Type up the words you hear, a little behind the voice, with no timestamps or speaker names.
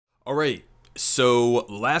All right, so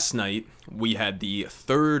last night we had the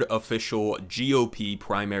third official GOP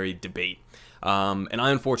primary debate, and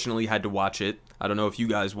I unfortunately had to watch it. I don't know if you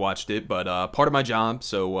guys watched it, but part of my job,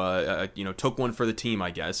 so took one for the team,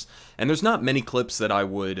 I guess. And there's not many clips that I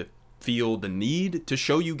would feel the need to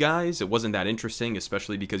show you guys. It wasn't that interesting,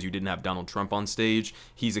 especially because you didn't have Donald Trump on stage.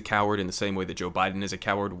 He's a coward in the same way that Joe Biden is a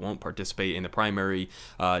coward, won't participate in the primary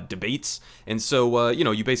debates. And so,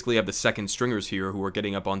 you basically have the second stringers here who are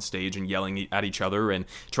getting up on stage and yelling at each other and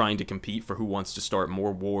trying to compete for who wants to start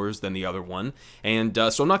more wars than the other one. And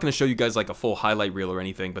so I'm not going to show you guys like a full highlight reel or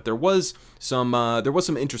anything, but there was some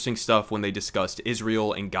interesting stuff when they discussed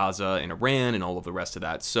Israel and Gaza and Iran and all of the rest of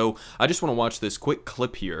that. So I just want to watch this quick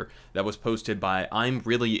clip here that was posted by I'm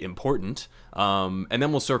Really Important, and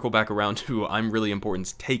then we'll circle back around to I'm Really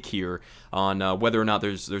Important's take here on whether or not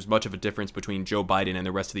there's much of a difference between Joe Biden and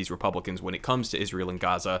the rest of these Republicans when it comes to Israel and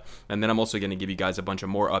Gaza. And then I'm also going to give you guys a bunch of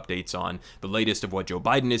more updates on the latest of what Joe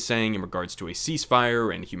Biden is saying in regards to a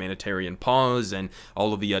ceasefire and humanitarian pause and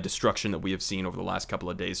all of the destruction that we have seen over the last couple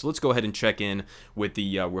of days. So let's go ahead and check in with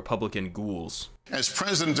the Republican ghouls. As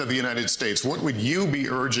President of the United States, what would you be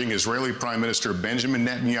urging Israeli Prime Minister Benjamin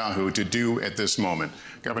Netanyahu to do at this moment?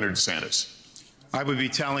 Governor DeSantis. I would be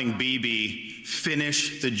telling Bibi,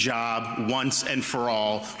 finish the job once and for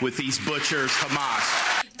all with these butchers,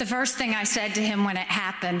 Hamas. The first thing I said to him when it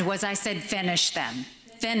happened was I said, finish them.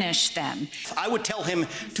 Finish them. I would tell him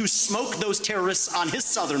to smoke those terrorists on his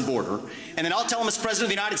southern border, and then I'll tell him as President of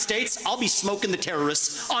the United States, I'll be smoking the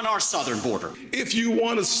terrorists on our southern border. If you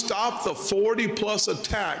want to stop the 40-plus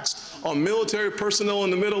attacks on military personnel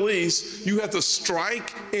in the Middle East, you have to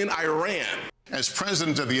strike in Iran. As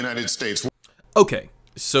President of the United States. Okay.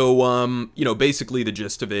 So, basically the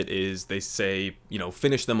gist of it is they say,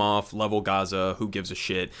 finish them off, level Gaza, who gives a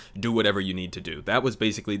shit, do whatever you need to do. That was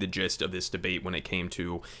basically the gist of this debate when it came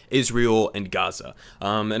to Israel and Gaza.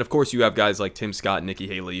 And of course you have guys like Tim Scott and Nikki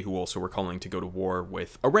Haley who also were calling to go to war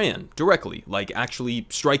with Iran directly, like actually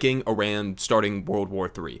striking Iran, starting World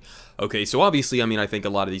War III. Okay, so obviously, I think a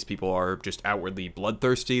lot of these people are just outwardly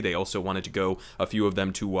bloodthirsty. They also wanted to go, a few of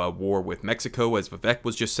them, to war with Mexico, as Vivek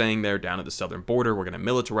was just saying there, down at the southern border. We're going to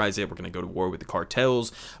militarize it. We're going to go to war with the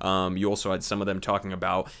cartels. You also had some of them talking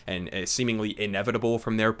about and seemingly inevitable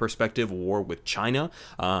from their perspective war with China,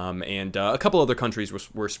 and a couple other countries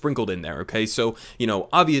were sprinkled in there. Okay, so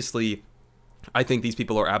obviously I think these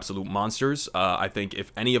people are absolute monsters. I think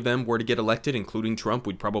if any of them were to get elected, including Trump,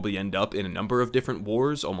 we'd probably end up in a number of different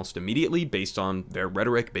wars almost immediately based on their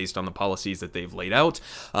rhetoric, based on the policies that they've laid out.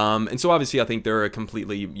 And so obviously I think they're a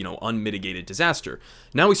completely, unmitigated disaster.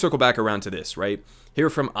 Now we circle back around to this, right? Here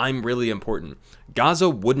from I'm Really Important. Gaza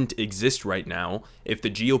wouldn't exist right now if the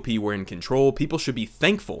GOP were in control. People should be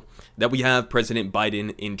thankful that we have President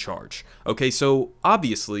Biden in charge. Okay, so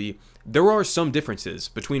obviously there are some differences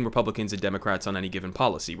between Republicans and Democrats on any given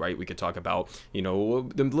policy, right? We could talk about,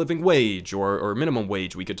 the living wage or minimum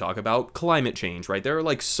wage. We could talk about climate change, right? There are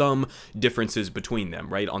like some differences between them,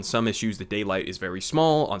 right? On some issues, the daylight is very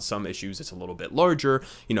small. On some issues, it's a little bit larger,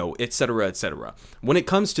 et cetera, et cetera. When it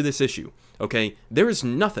comes to this issue, okay, there is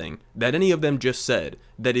nothing that any of them just said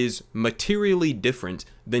that is materially different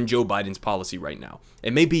than Joe Biden's policy right now.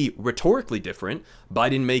 It may be rhetorically different.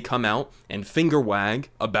 Biden may come out and finger wag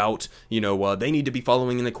about, they need to be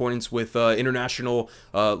following in accordance with international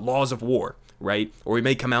laws of war, right? Or he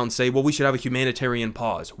may come out and say, well, we should have a humanitarian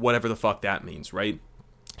pause, whatever the fuck that means, right?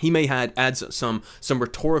 He may add some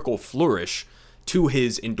rhetorical flourish to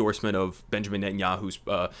his endorsement of Benjamin Netanyahu's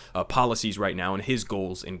policies right now and his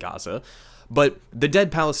goals in Gaza. But the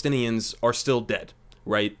dead Palestinians are still dead,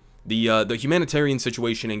 right? The humanitarian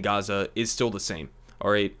situation in Gaza is still the same,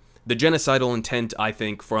 all right? The genocidal intent, I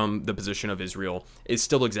think, from the position of Israel is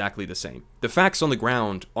still exactly the same. The facts on the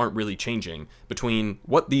ground aren't really changing between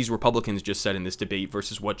what these Republicans just said in this debate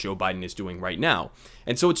versus what Joe Biden is doing right now.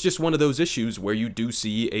 And so it's just one of those issues where you do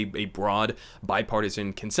see a broad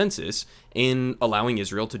bipartisan consensus in allowing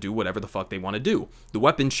Israel to do whatever the fuck they want to do. The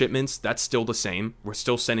weapon shipments, that's still the same. We're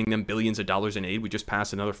still sending them billions of dollars in aid. We just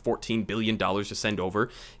passed another $14 billion to send over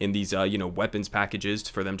in these, weapons packages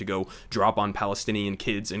for them to go drop on Palestinian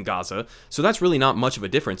kids in Gaza. So that's really not much of a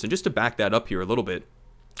difference. And just to back that up here a little bit,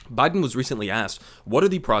 Biden was recently asked, what are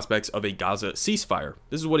the prospects of a Gaza ceasefire?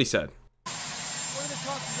 This is what he said. What are the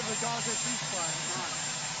prospects of a Gaza ceasefire?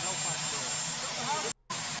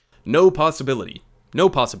 No possibility. No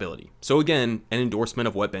possibility. So again, an endorsement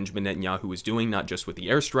of what Benjamin Netanyahu is doing, not just with the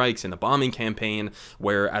airstrikes and the bombing campaign,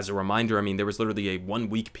 where, as a reminder, I mean, there was literally a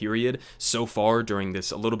 1-week period so far during this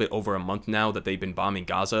a little bit over a month now that they've been bombing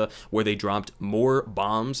Gaza, where they dropped more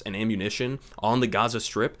bombs and ammunition on the Gaza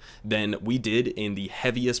Strip than we did in the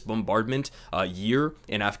heaviest bombardment year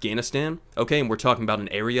in Afghanistan. Okay, and we're talking about an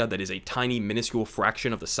area that is a tiny, minuscule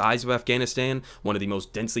fraction of the size of Afghanistan, one of the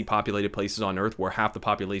most densely populated places on earth where half the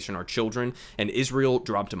population are children, and Israel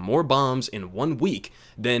dropped more bombs in 1 week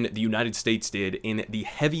than the United States did in the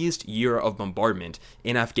heaviest year of bombardment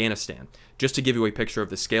in Afghanistan. Just to give you a picture of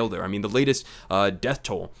the scale there, I mean, the latest death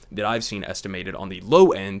toll that I've seen estimated on the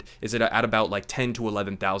low end is at about like 10 to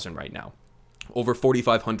 11,000 right now. Over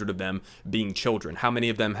 4,500 of them being children. How many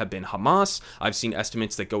of them have been Hamas? I've seen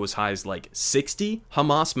estimates that go as high as like 60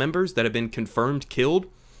 Hamas members that have been confirmed killed.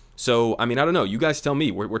 So, I mean, I don't know. You guys tell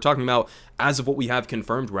me. We're talking about, as of what we have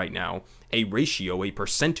confirmed right now, a ratio, a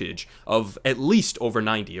percentage of at least over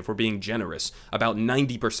 90, if we're being generous, about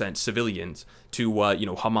 90% civilians to,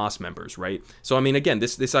 Hamas members, right? So, I mean, again,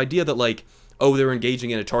 this idea that, like, oh, they're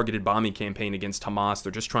engaging in a targeted bombing campaign against Hamas,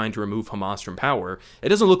 they're just trying to remove Hamas from power, it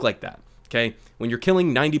doesn't look like that, okay? When you're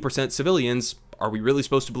killing 90% civilians, are we really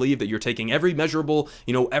supposed to believe that you're taking every measurable,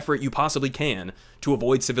 effort you possibly can to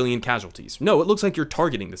avoid civilian casualties? No, it looks like you're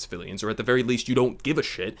targeting the civilians, or at the very least, you don't give a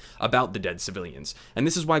shit about the dead civilians. And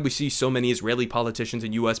this is why we see so many Israeli politicians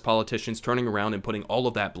and U.S. politicians turning around and putting all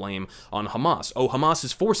of that blame on Hamas. Oh, Hamas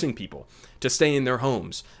is forcing people to stay in their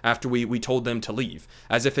homes after we told them to leave,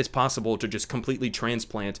 as if it's possible to just completely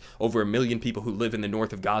transplant over 1 million people who live in the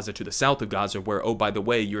north of Gaza to the south of Gaza, where, oh, by the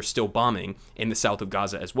way, you're still bombing in the south of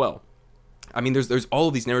Gaza as well. I mean, there's all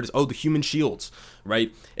of these narratives. Oh, the human shields,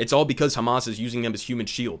 right? It's all because Hamas is using them as human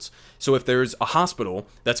shields. So if there's a hospital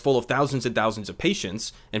that's full of thousands and thousands of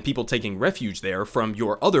patients and people taking refuge there from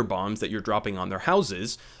your other bombs that you're dropping on their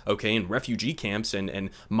houses, okay, and refugee camps and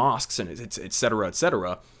mosques and et cetera, et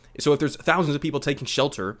cetera. So if there's thousands of people taking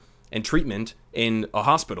shelter and treatment in a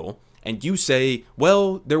hospital, and you say,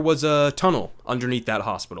 well, there was a tunnel underneath that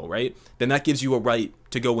hospital, right? Then that gives you a right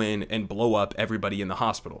to go in and blow up everybody in the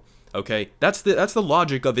hospital. Okay, that's the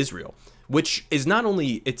logic of Israel, which is not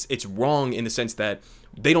only it's wrong in the sense that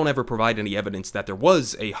they don't ever provide any evidence that there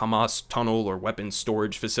was a Hamas tunnel or weapons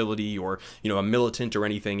storage facility or, a militant or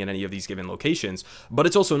anything in any of these given locations, but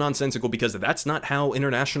it's also nonsensical because that's not how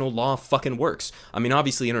international law fucking works. I mean,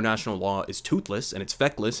 obviously international law is toothless and it's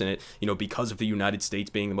feckless, and it, because of the United States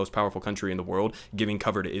being the most powerful country in the world, giving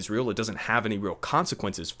cover to Israel, it doesn't have any real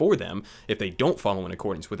consequences for them if they don't follow in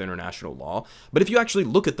accordance with international law. But if you actually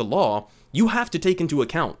look at the law, you have to take into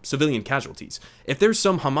account civilian casualties. If there's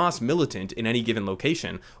some Hamas militant in any given location,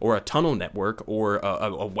 or a tunnel network, or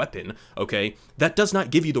a weapon, okay, that does not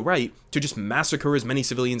give you the right to just massacre as many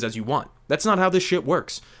civilians as you want. That's not how this shit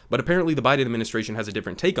works. But apparently the Biden administration has a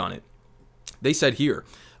different take on it. They said here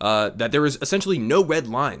that there is essentially no red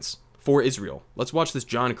lines for Israel. Let's watch this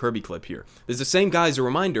John Kirby clip here. This is the same guy, as a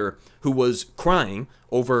reminder, who was crying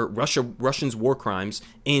over Russians' war crimes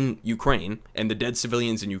in Ukraine and the dead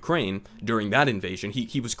civilians in Ukraine during that invasion.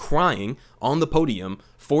 He was crying on the podium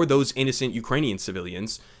for those innocent Ukrainian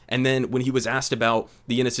civilians. And then when he was asked about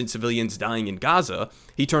the innocent civilians dying in Gaza,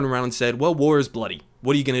 he turned around and said, well, war is bloody.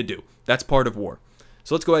 What are you going to do? That's part of war.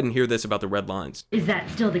 So let's go ahead and hear this about the red lines. Is that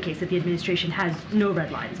still the case, that the administration has no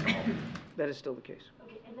red lines at all? That is still the case.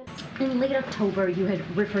 In late October, you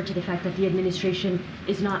had referred to the fact that the administration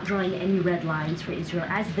is not drawing any red lines for Israel.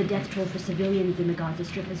 As the death toll for civilians in the Gaza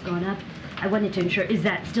Strip has gone up, I wanted to ensure, is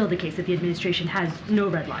that still the case, that the administration has no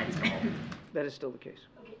red lines at all? That is still the case.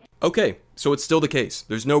 Okay, so it's still the case.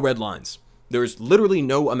 There's no red lines. There's literally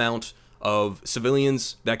no amount of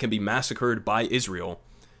civilians that can be massacred by Israel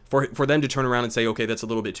for them to turn around and say, okay, that's a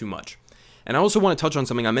little bit too much. And I also want to touch on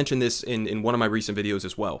something. I mentioned this in one of my recent videos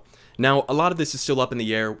as well. Now, a lot of this is still up in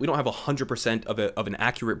the air. We don't have 100% of an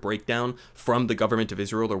accurate breakdown from the government of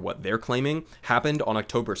Israel, or what they're claiming happened on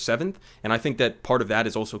October 7th. And I think that part of that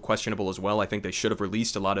is also questionable as well. I think they should have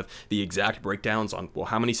released a lot of the exact breakdowns on, well,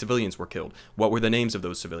 how many civilians were killed? What were the names of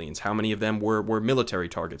those civilians? How many of them were military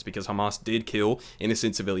targets? Because Hamas did kill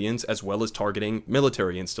innocent civilians as well as targeting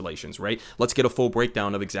military installations, right? Let's get a full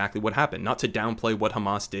breakdown of exactly what happened. Not to downplay what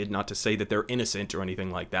Hamas did, not to say that they're innocent or anything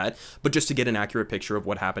like that, but just to get an accurate picture of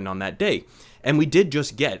what happened on that day. And we did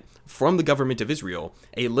just get from the government of Israel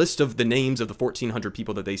a list of the names of the 1,400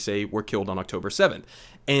 people that they say were killed on October 7th.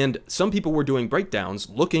 And some people were doing breakdowns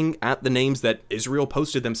looking at the names that Israel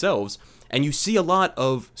posted themselves, and you see a lot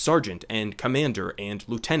of sergeant and commander and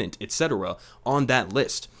lieutenant, etc. on that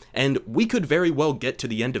list. And we could very well get to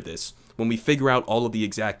the end of this when we figure out all of the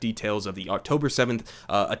exact details of the October 7th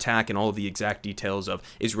attack and all of the exact details of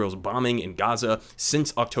Israel's bombing in Gaza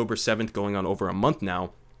since October 7th, going on over a month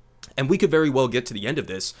now. And we could very well get to the end of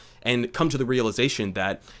this and come to the realization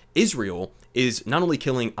that Israel is not only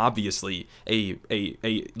killing, obviously, a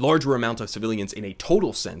larger amount of civilians in a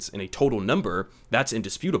total sense, in a total number, that's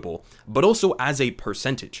indisputable, but also as a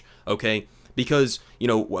percentage, okay? Because, you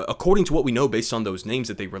know, according to what we know based on those names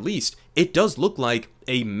that they released, it does look like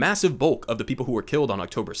a massive bulk of the people who were killed on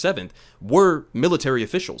October 7th were military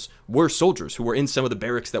officials, were soldiers who were in some of the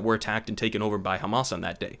barracks that were attacked and taken over by Hamas on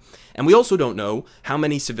that day. And we also don't know how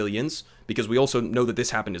many civilians, because we also know that this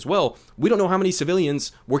happened as well, we don't know how many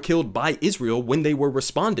civilians were killed by Israel when they were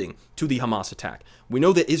responding to the Hamas attack. We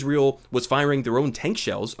know that Israel was firing their own tank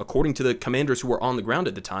shells, according to the commanders who were on the ground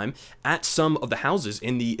at the time, at some of the houses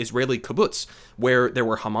in the Israeli kibbutz, where there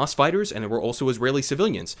were Hamas fighters and there were also Israeli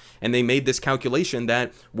civilians. And they made this calculation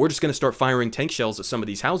that we're just going to start firing tank shells at some of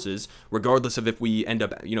these houses, regardless of if we end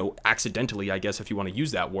up, you know, accidentally, I guess, if you want to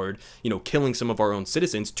use that word, you know, killing some of our own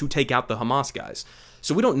citizens to take out the Hamas guys.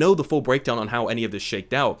 So we don't know the full breakdown on how any of this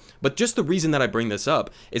shaked out, but just the reason that I bring this up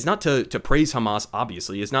is not to praise Hamas,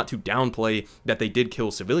 obviously, is not to downplay that they did kill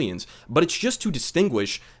civilians, but it's just to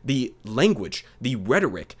distinguish the language, the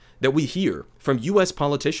rhetoric that we hear from U.S.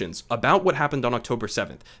 politicians about what happened on October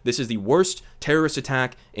 7th. This is the worst terrorist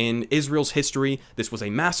attack in Israel's history. This was a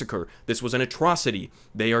massacre. This was an atrocity.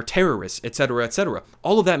 They are terrorists, etc., etc.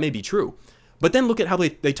 All of that may be true. But then look at how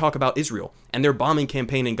they talk about Israel and their bombing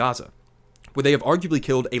campaign in Gaza, where they have arguably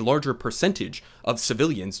killed a larger percentage of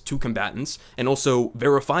civilians to combatants, and also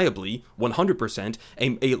verifiably 100%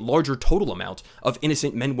 a larger total amount of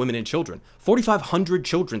innocent men, women, and children. 4,500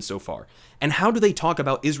 children so far. And how do they talk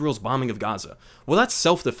about Israel's bombing of Gaza? Well, that's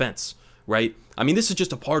self-defense, right? I mean, this is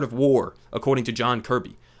just a part of war, according to John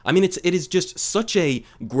Kirby. I mean, it is just such a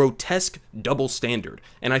grotesque double standard,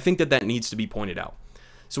 and I think that needs to be pointed out.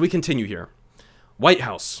 So we continue here. White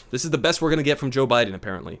House. This is the best we're going to get from Joe Biden,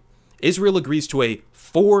 apparently. Israel agrees to a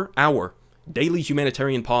 4-hour daily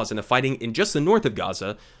humanitarian pause in the fighting in just the north of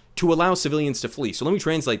Gaza to allow civilians to flee. So let me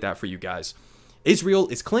translate that for you guys. Israel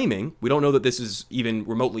is claiming, we don't know that this has even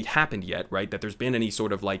remotely happened yet, right? That there's been any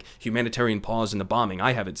sort of like humanitarian pause in the bombing.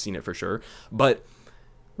 I haven't seen it for sure. But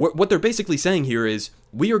what they're basically saying here is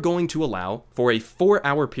we are going to allow for a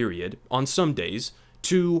 4-hour period on some days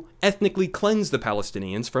to ethnically cleanse the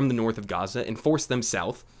Palestinians from the north of Gaza and force them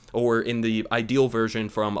south, or in the ideal version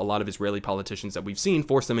from a lot of Israeli politicians that we've seen,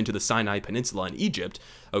 force them into the Sinai Peninsula in Egypt,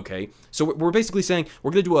 okay? So we're basically saying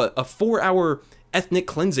we're going to do a 4-hour ethnic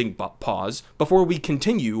cleansing pause before we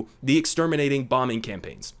continue the exterminating bombing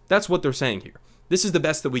campaigns. That's what they're saying here. This is the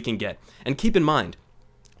best that we can get. And keep in mind,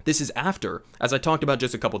 this is after, as I talked about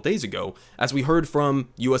just a couple days ago, as we heard from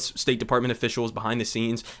U.S. State Department officials behind the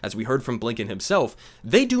scenes, as we heard from Blinken himself,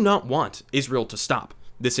 they do not want Israel to stop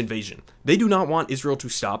this invasion. They do not want Israel to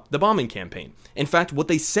stop the bombing campaign. In fact, what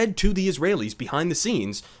they said to the Israelis behind the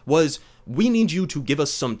scenes was, we need you to give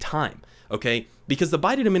us some time, okay? Because the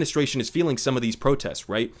Biden administration is feeling some of these protests,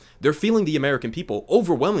 right? They're feeling the American people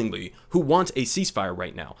overwhelmingly who want a ceasefire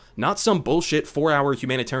right now. Not some bullshit 4-hour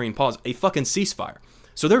humanitarian pause, a fucking ceasefire.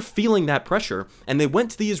 So they're feeling that pressure, and they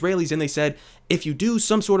went to the Israelis and they said, if you do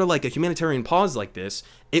some sort of like a humanitarian pause like this,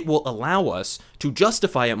 it will allow us to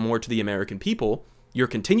justify it more to the American people, your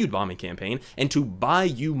continued bombing campaign, and to buy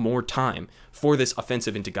you more time for this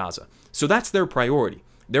offensive into Gaza. So that's their priority.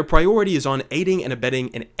 Their priority is on aiding and abetting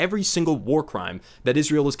in every single war crime that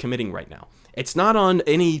Israel is committing right now. It's not on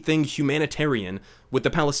anything humanitarian with the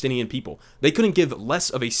Palestinian people. They couldn't give less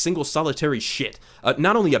of a single solitary shit,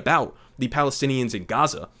 not only about the Palestinians in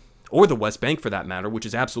Gaza, or the West Bank for that matter, which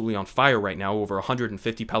is absolutely on fire right now. Over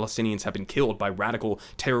 150 Palestinians have been killed by radical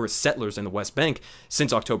terrorist settlers in the West Bank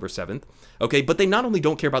since October 7th. Okay, but they not only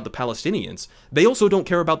don't care about the Palestinians, they also don't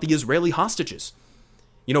care about the Israeli hostages.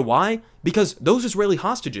 You know why? Because those Israeli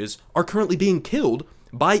hostages are currently being killed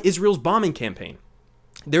by Israel's bombing campaign.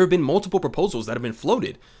 There have been multiple proposals that have been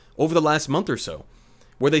floated over the last month or so,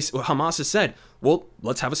 where Hamas has said, well,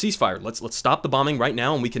 let's have a ceasefire. Let's stop the bombing right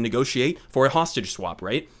now and we can negotiate for a hostage swap,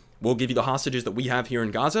 right? We'll give you the hostages that we have here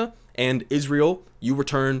in Gaza, and Israel, you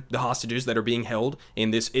return the hostages that are being held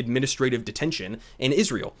in this administrative detention in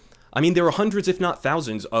Israel. I mean, there are hundreds, if not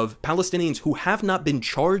thousands, of Palestinians who have not been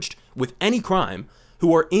charged with any crime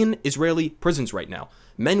who are in Israeli prisons right now.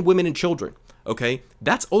 Men, women, and children, okay?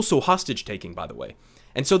 That's also hostage taking, by the way.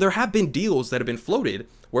 And so there have been deals that have been floated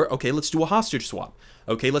where, okay, let's do a hostage swap.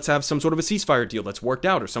 Okay, let's have some sort of a ceasefire deal that's worked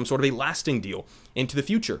out, or some sort of a lasting deal into the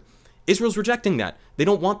future. Israel's rejecting that. They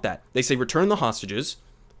don't want that. They say return the hostages,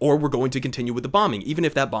 or we're going to continue with the bombing, even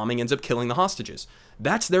if that bombing ends up killing the hostages.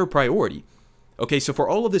 That's their priority. Okay, so for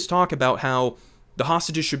all of this talk about how the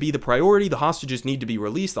hostages should be the priority, the hostages need to be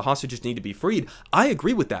released, the hostages need to be freed, I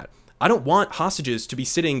agree with that. I don't want hostages to be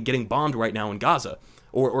sitting getting bombed right now in Gaza,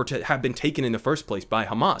 or to have been taken in the first place by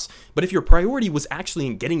Hamas. But if your priority was actually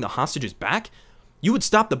in getting the hostages back, you would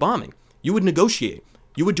stop the bombing. You would negotiate.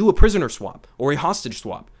 You would do a prisoner swap or a hostage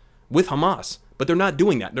swap with Hamas. But they're not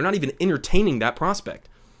doing that. They're not even entertaining that prospect.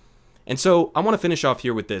 And so I want to finish off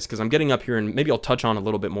here with this, because I'm getting up here, and maybe I'll touch on a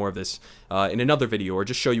little bit more of this in another video, or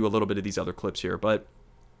just show you a little bit of these other clips here. But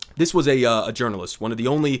this was a journalist, one of the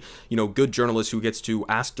only, good journalists who gets to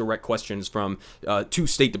ask direct questions from two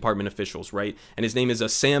State Department officials, right? And his name is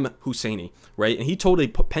Sam Husseini, right? And he told a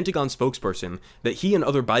Pentagon spokesperson that he and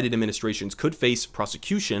other Biden administrations could face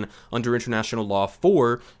prosecution under international law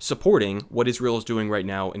for supporting what Israel is doing right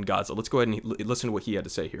now in Gaza. Let's go ahead and listen to what he had to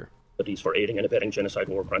say here. For aiding and abetting genocide,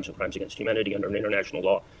 war crimes, and crimes against humanity under international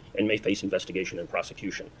law, and may face investigation and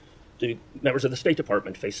prosecution. Do members of the State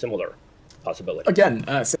Department face similar possibility? Again,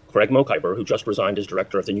 Greg Mokhiber, who just resigned as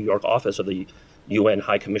director of the New York office of the UN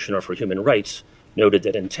High Commissioner for Human Rights, noted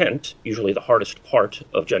that intent, usually the hardest part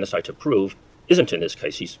of genocide to prove, isn't in this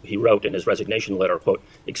case. He wrote in his resignation letter, quote,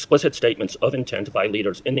 "Explicit statements of intent by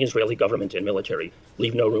leaders in the Israeli government and military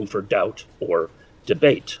leave no room for doubt or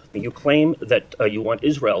debate." You claim that you want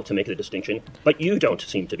Israel to make the distinction, but you don't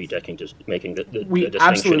seem to be making the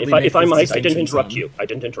distinction. If I might, I didn't interrupt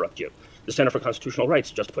you. The Center for Constitutional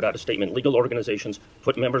Rights just put out a statement. Legal organizations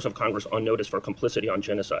put members of Congress on notice for complicity on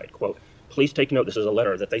genocide. Quote, "Please take note," this is a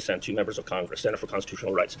letter that they sent to members of Congress, Center for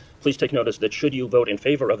Constitutional Rights. "Please take notice that should you vote in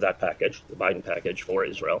favor of that package, the Biden package for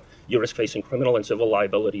Israel, you risk facing criminal and civil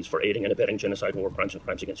liabilities for aiding and abetting genocide, war crimes, and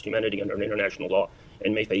crimes against humanity under international law,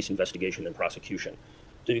 and may face investigation and prosecution."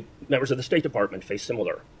 Do members of the State Department face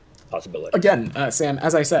similar possibility? Again, Sam,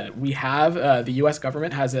 as I said, we have the U.S.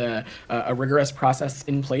 government has a rigorous process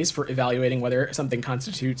in place for evaluating whether something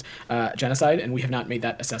constitutes genocide, and we have not made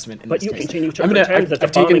that assessment in this case. But you continue to pretend that the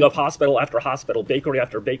bombing of hospital after hospital, bakery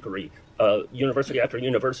after bakery, university after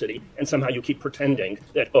university, and somehow you keep pretending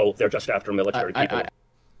that, oh, they're just after military people.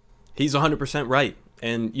 He's 100% right.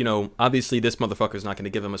 And, obviously this motherfucker's not going to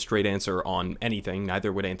give him a straight answer on anything.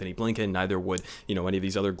 Neither would Anthony Blinken, neither would, any of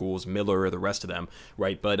these other ghouls, Miller or the rest of them,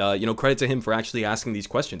 right? But, credit to him for actually asking these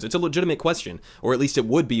questions. It's a legitimate question, or at least it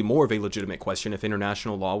would be more of a legitimate question if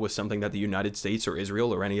international law was something that the United States or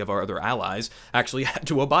Israel or any of our other allies actually had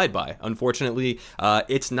to abide by. Unfortunately,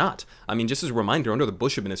 it's not. I mean, just as a reminder, under the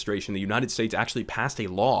Bush administration, the United States actually passed a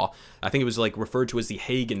law, I think it was referred to as the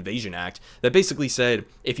Hague Invasion Act, that basically said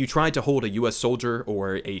if you tried to hold a U.S. soldier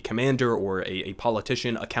or a commander or a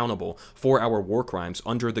politician accountable for our war crimes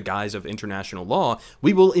under the guise of international law,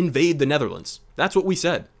 we will invade the Netherlands. That's what we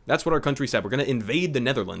said. That's what our country said. We're going to invade the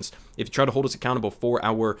Netherlands if you try to hold us accountable for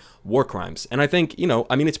our war crimes. And I think,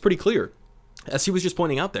 it's pretty clear. As he was just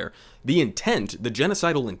pointing out there, the intent, the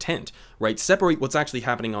genocidal intent, right, separate what's actually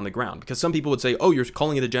happening on the ground. Because some people would say, oh, you're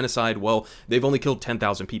calling it a genocide. Well, they've only killed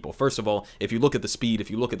 10,000 people. First of all, if you look at the speed,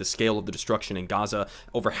 if you look at the scale of the destruction in Gaza,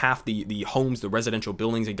 over half the homes, the residential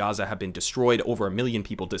buildings in Gaza have been destroyed, over 1 million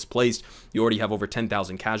people displaced. You already have over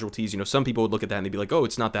 10,000 casualties. Some people would look at that and they'd be like, oh,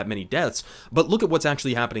 it's not that many deaths. But look at what's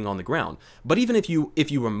actually happening on the ground. But even if you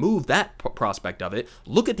remove that prospect of it,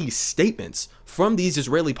 look at these statements from these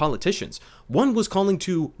Israeli politicians. One was calling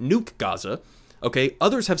to nuke Gaza. Okay,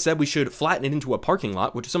 others have said we should flatten it into a parking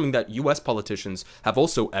lot, which is something that U.S. politicians have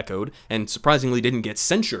also echoed and surprisingly didn't get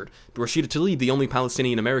censured. Rashida Tlaib, the only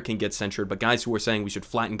Palestinian American, gets censured, but guys who are saying we should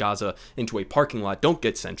flatten Gaza into a parking lot don't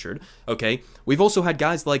get censured. Okay, we've also had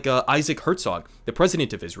guys like Isaac Herzog, the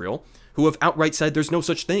president of Israel, who have outright said there's no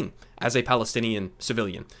such thing as a Palestinian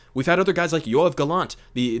civilian. We've had other guys like Yoav Gallant,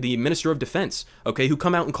 the Minister of Defense, okay, who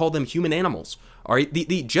come out and call them human animals. All right,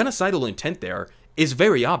 the genocidal intent there is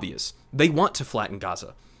very obvious. They want to flatten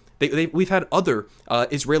Gaza. We've had other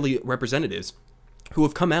Israeli representatives who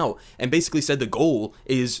have come out and basically said the goal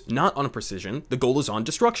is not on precision, the goal is on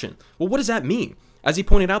destruction. Well, what does that mean? As he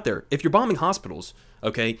pointed out there, if you're bombing hospitals,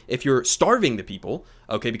 okay, if you're starving the people,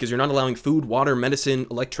 okay, because you're not allowing food, water, medicine,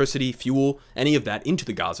 electricity, fuel, any of that into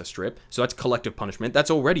the Gaza Strip, so that's collective punishment,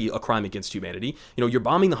 that's already a crime against humanity. You're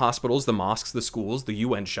bombing the hospitals, the mosques, the schools, the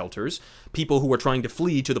UN shelters, people who are trying to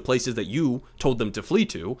flee to the places that you told them to flee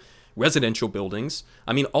to, residential buildings,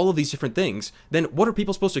 all of these different things. Then what are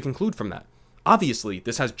people supposed to conclude from that? Obviously,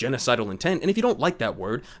 this has genocidal intent, and if you don't like that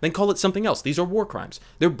word, then call it something else. These are war crimes.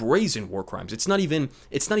 They're brazen war crimes. It's not even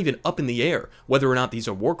up in the air whether or not these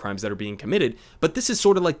are war crimes that are being committed, but this is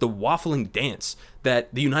sort of like the waffling dance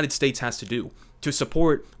that the United States has to do. to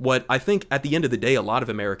support what I think at the end of the day, a lot of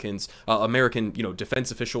Americans, American,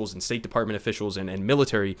 defense officials and State Department officials and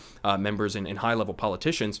military members and high-level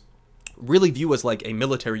politicians really view as like a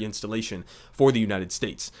military installation for the United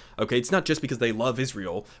States. Okay, it's not just because they love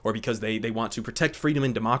Israel or because they want to protect freedom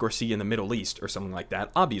and democracy in the Middle East or something like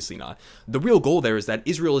that. Obviously not. The real goal there is that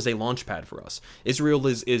Israel is a launch pad for us. Israel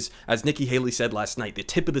is, as Nikki Haley said last night, the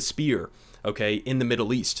tip of the spear, okay, in the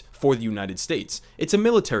Middle East for the United States. It's a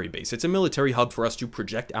military base. It's a military hub for us to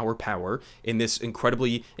project our power in this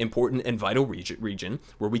incredibly important and vital region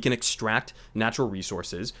where we can extract natural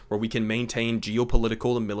resources, where we can maintain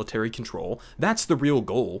geopolitical and military control. That's the real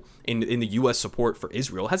goal in the U.S. support for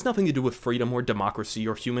Israel. It has nothing to do with freedom or democracy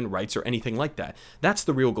or human rights or anything like that. That's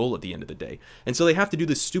the real goal at the end of the day. And so they have to do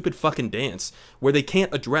this stupid fucking dance where they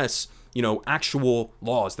can't address actual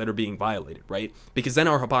laws that are being violated, right? Because then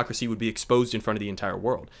our hypocrisy would be exposed in front of the entire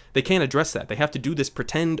world. They can't address that. They have to do this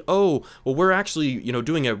pretend, oh, well, we're actually,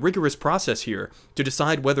 doing a rigorous process here to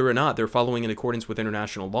decide whether or not they're following in accordance with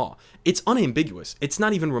international law. It's unambiguous. It's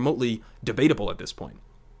not even remotely debatable at this point.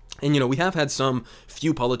 And, we have had some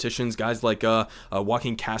few politicians, guys like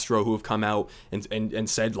Joaquin Castro, who have come out and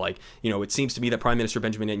said, like, it seems to me that Prime Minister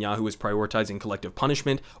Benjamin Netanyahu is prioritizing collective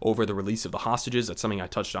punishment over the release of the hostages. That's something I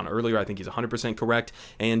touched on earlier. I think he's 100% correct.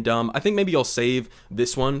 And I think maybe I'll save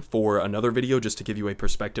this one for another video just to give you a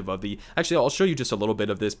perspective of the... Actually, I'll show you just a little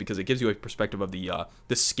bit of this because it gives you a perspective of the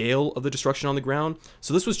scale of the destruction on the ground.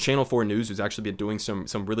 So this was Channel 4 News, who's actually been doing some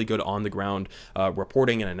really good on-the-ground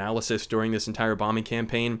reporting and analysis during this entire bombing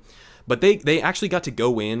campaign. But they actually got to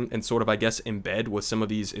go in and sort of, I guess, embed with some of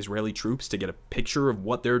these Israeli troops to get a picture of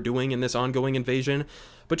what they're doing in this ongoing invasion.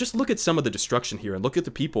 But just look at some of the destruction here and look at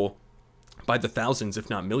the people by the thousands, if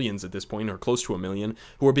not millions at this point, or close to a million,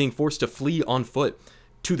 who are being forced to flee on foot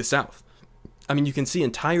to the south. I mean, you can see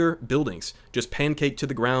entire buildings just pancaked to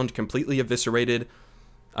the ground, completely eviscerated.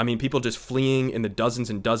 I mean, people just fleeing in the dozens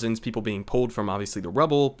and dozens, people being pulled from, obviously, the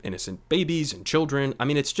rubble, innocent babies and children. I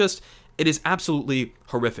mean, it is absolutely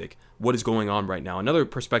horrific what is going on right now. Another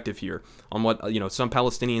perspective here on what, some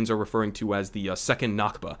Palestinians are referring to as the second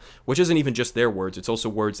Nakba, which isn't even just their words. It's also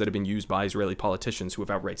words that have been used by Israeli politicians who have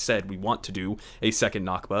outright said, we want to do a second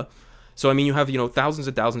Nakba. So, I mean, you have, thousands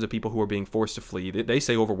and thousands of people who are being forced to flee. They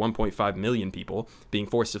say over 1.5 million people being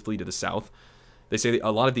forced to flee to the south. They say that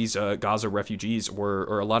a lot of these Gaza refugees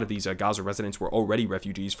or a lot of these Gaza residents were already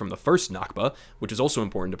refugees from the first Nakba, which is also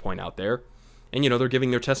important to point out there. And, they're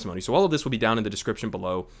giving their testimony. So all of this will be down in the description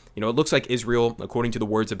below. It looks like Israel, according to the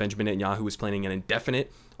words of Benjamin Netanyahu, is planning an indefinite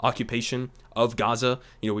occupation of Gaza.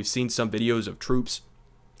 We've seen some videos of troops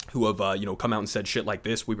who have, come out and said shit like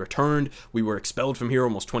this. We returned. We were expelled from here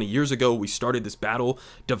almost 20 years ago. We started this battle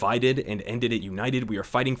divided and ended it united. We are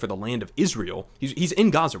fighting for the land of Israel. He's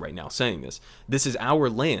in Gaza right now saying this. This is our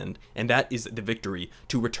land, and that is the victory,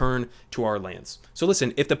 to return to our lands. So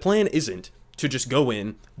listen, if the plan isn't to just go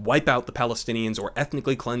in, wipe out the Palestinians or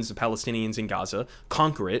ethnically cleanse the Palestinians in Gaza,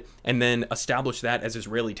 conquer it, and then establish that as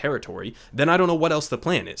Israeli territory, then I don't know what else the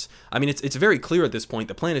plan is. I mean, it's very clear at this point,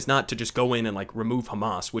 the plan is not to just go in and remove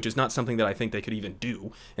Hamas, which is not something that I think they could even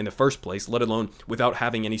do in the first place, let alone without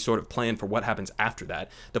having any sort of plan for what happens after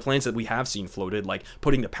that. The plans that we have seen floated, like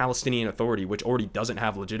putting the Palestinian Authority, which already doesn't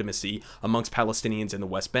have legitimacy amongst Palestinians in the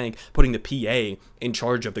West Bank, putting the PA in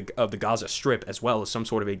charge of the Gaza Strip as well as some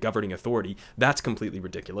sort of a governing authority. That's completely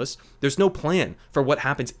ridiculous. There's no plan for what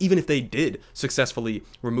happens even if they did successfully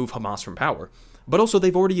remove Hamas from power. But also,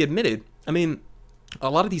 they've already admitted, I mean, a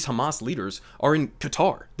lot of these Hamas leaders are in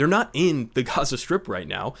Qatar. They're not in the Gaza Strip right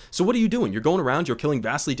now. So what are you doing? You're going around, you're killing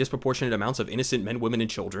vastly disproportionate amounts of innocent men, women, and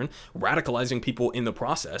children, radicalizing people in the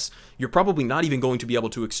process. You're probably not even going to be able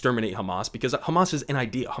to exterminate Hamas because Hamas is an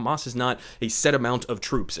idea. Hamas is not a set amount of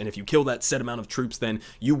troops. And if you kill that set amount of troops, then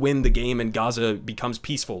you win the game and Gaza becomes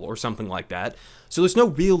peaceful or something like that. So there's no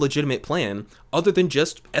real legitimate plan other than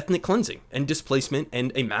just ethnic cleansing and displacement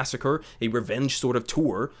and a massacre, a revenge sort of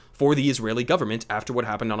tour for the Israeli government after what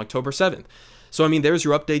happened on October 7th. So, I mean, there's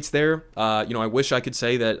your updates there. I wish I could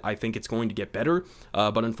say that I think it's going to get better,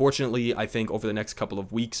 but unfortunately, I think over the next couple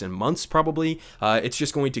of weeks and months, probably, it's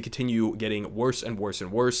just going to continue getting worse and worse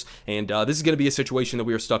and worse, and this is going to be a situation that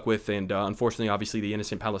we are stuck with, and unfortunately, obviously, the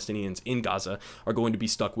innocent Palestinians in Gaza are going to be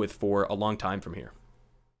stuck with for a long time from here.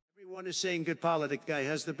 Everyone is saying good politic guy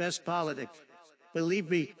has the best politic. Believe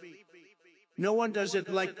me, no one does it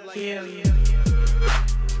like him.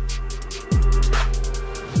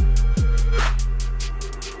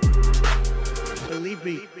 Believe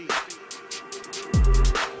me,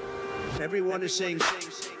 everyone is saying